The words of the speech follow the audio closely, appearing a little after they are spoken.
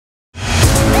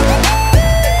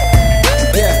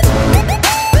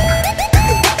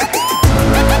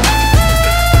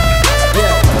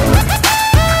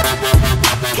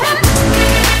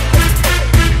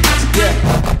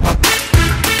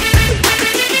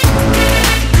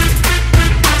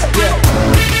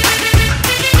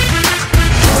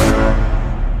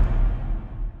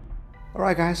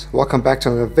Hi guys, welcome back to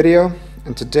another video,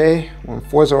 and today we're on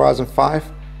Forza Horizon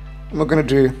 5 and we're going to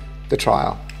do the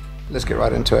trial. Let's get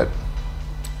right into it.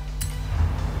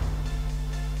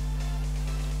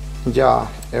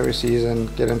 Yeah, every season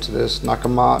get into this, knock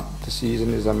them out. The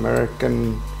season is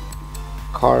American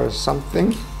car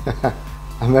something.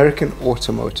 American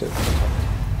automotive.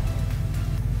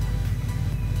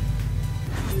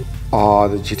 Oh,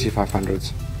 the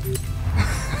GT500s.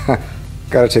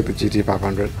 Gotta take the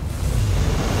GT500.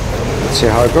 Let's see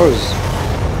how it goes.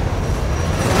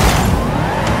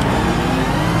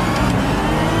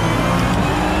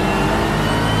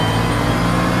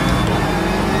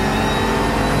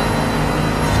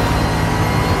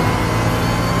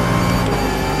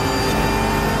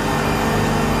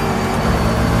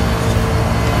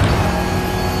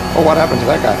 Oh, what happened to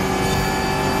that guy?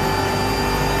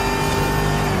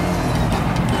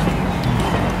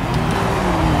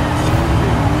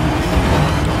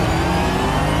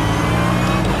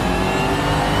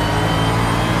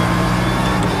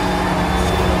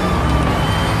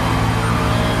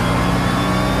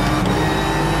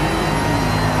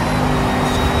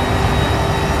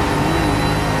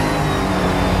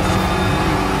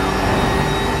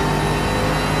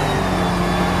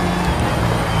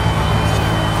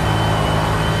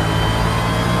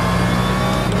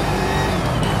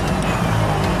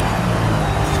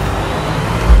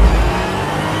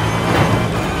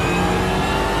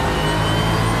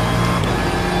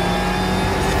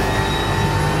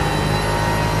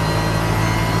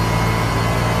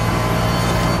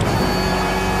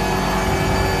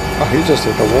 Oh, he just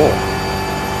hit the wall.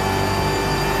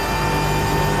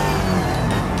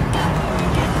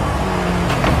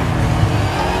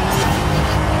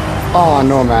 Oh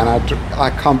no, man, I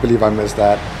can't believe I missed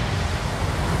that.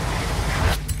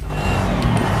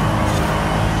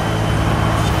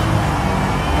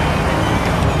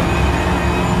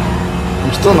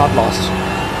 I'm still not lost.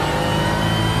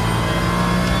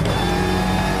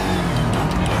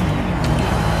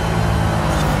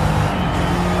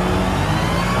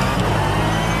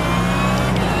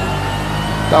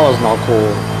 That was not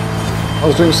cool. I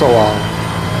was doing so well.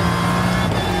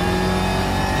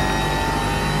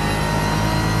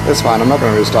 It's fine, I'm not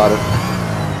going to restart it.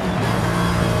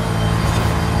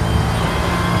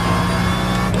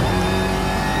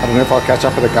 I don't know if I'll catch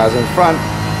up with the guys in front,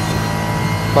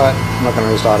 but I'm not going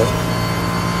to restart it.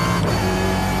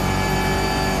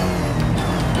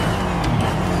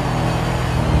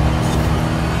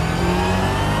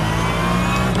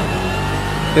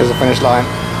 Here's the finish line.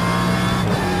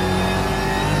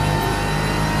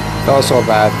 That was so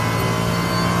bad.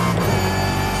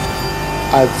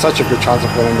 I had such a good chance of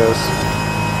winning this.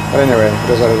 But anyway, it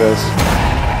is what it is.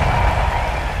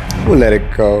 We'll let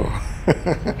it go.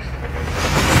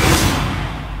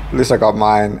 At least I got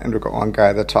mine, and we got one guy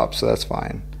at the top, so that's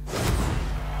fine.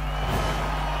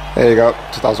 There you go,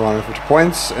 2,150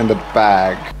 points in the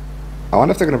bag. I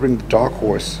wonder if they're going to bring the Dark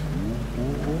Horse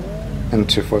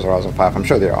into Forza Horizon 5. I'm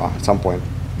sure they are at some point.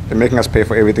 They're making us pay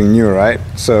for everything new, right?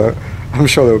 So I'm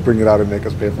sure they'll bring it out and make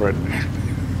us pay for it.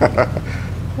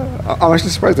 I'm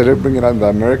actually surprised they didn't bring it out in the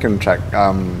American track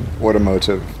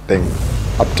automotive thing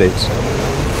update.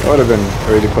 That would have been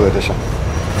a really cool addition.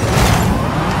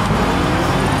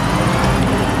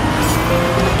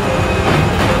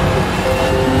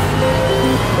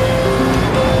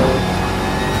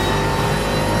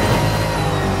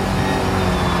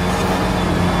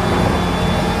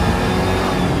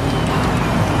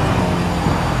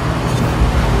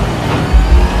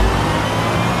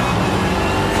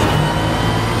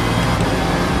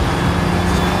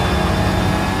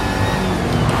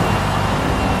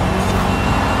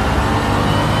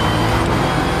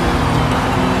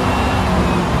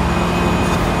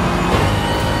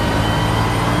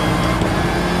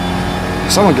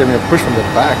 Someone gave me a push from the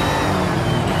back.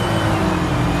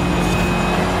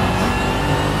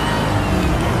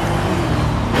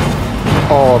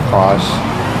 Oh gosh.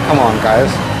 Come on,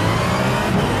 guys.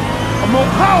 I'm on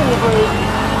power, baby.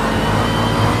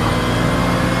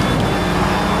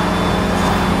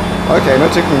 Okay,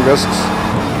 no taking risks.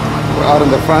 We're out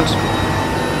in the front.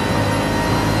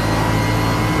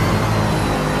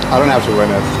 I don't have to win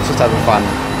it. It's just having fun.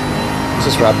 Let's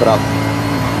just wrap it up.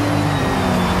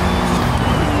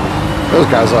 Those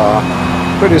guys are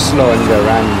pretty slow in their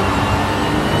run.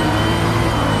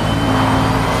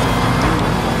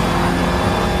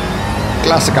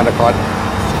 Classic undercut.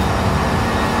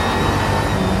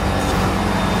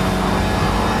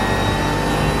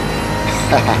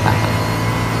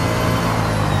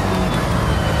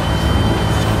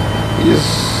 He's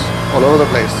all over the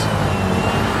place.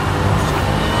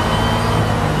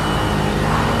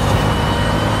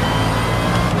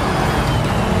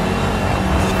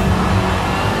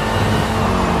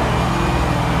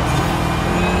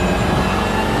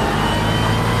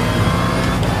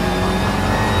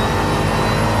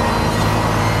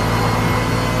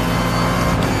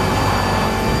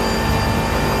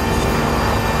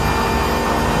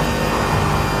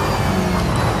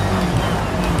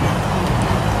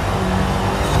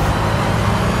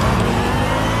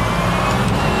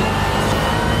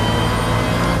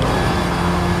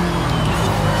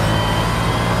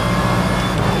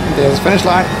 There's the finish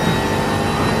line.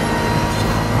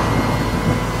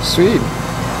 Sweet.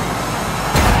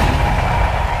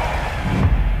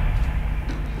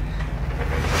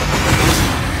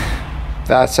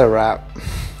 That's a wrap.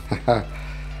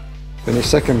 Finish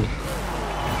second.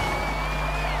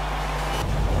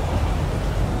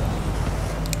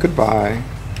 Goodbye.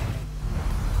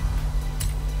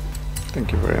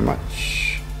 Thank you very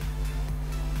much.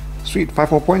 Sweet,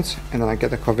 5 more points, and then I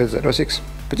get the Corvette Z06.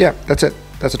 But yeah, that's it.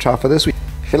 That's a trial for this week.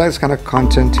 If you like this kind of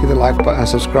content, hit the like button and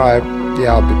subscribe.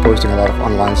 Yeah, I'll be posting a lot of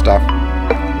online stuff.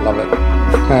 Love it.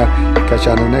 Catch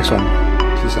you on the next one.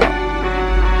 Peace out.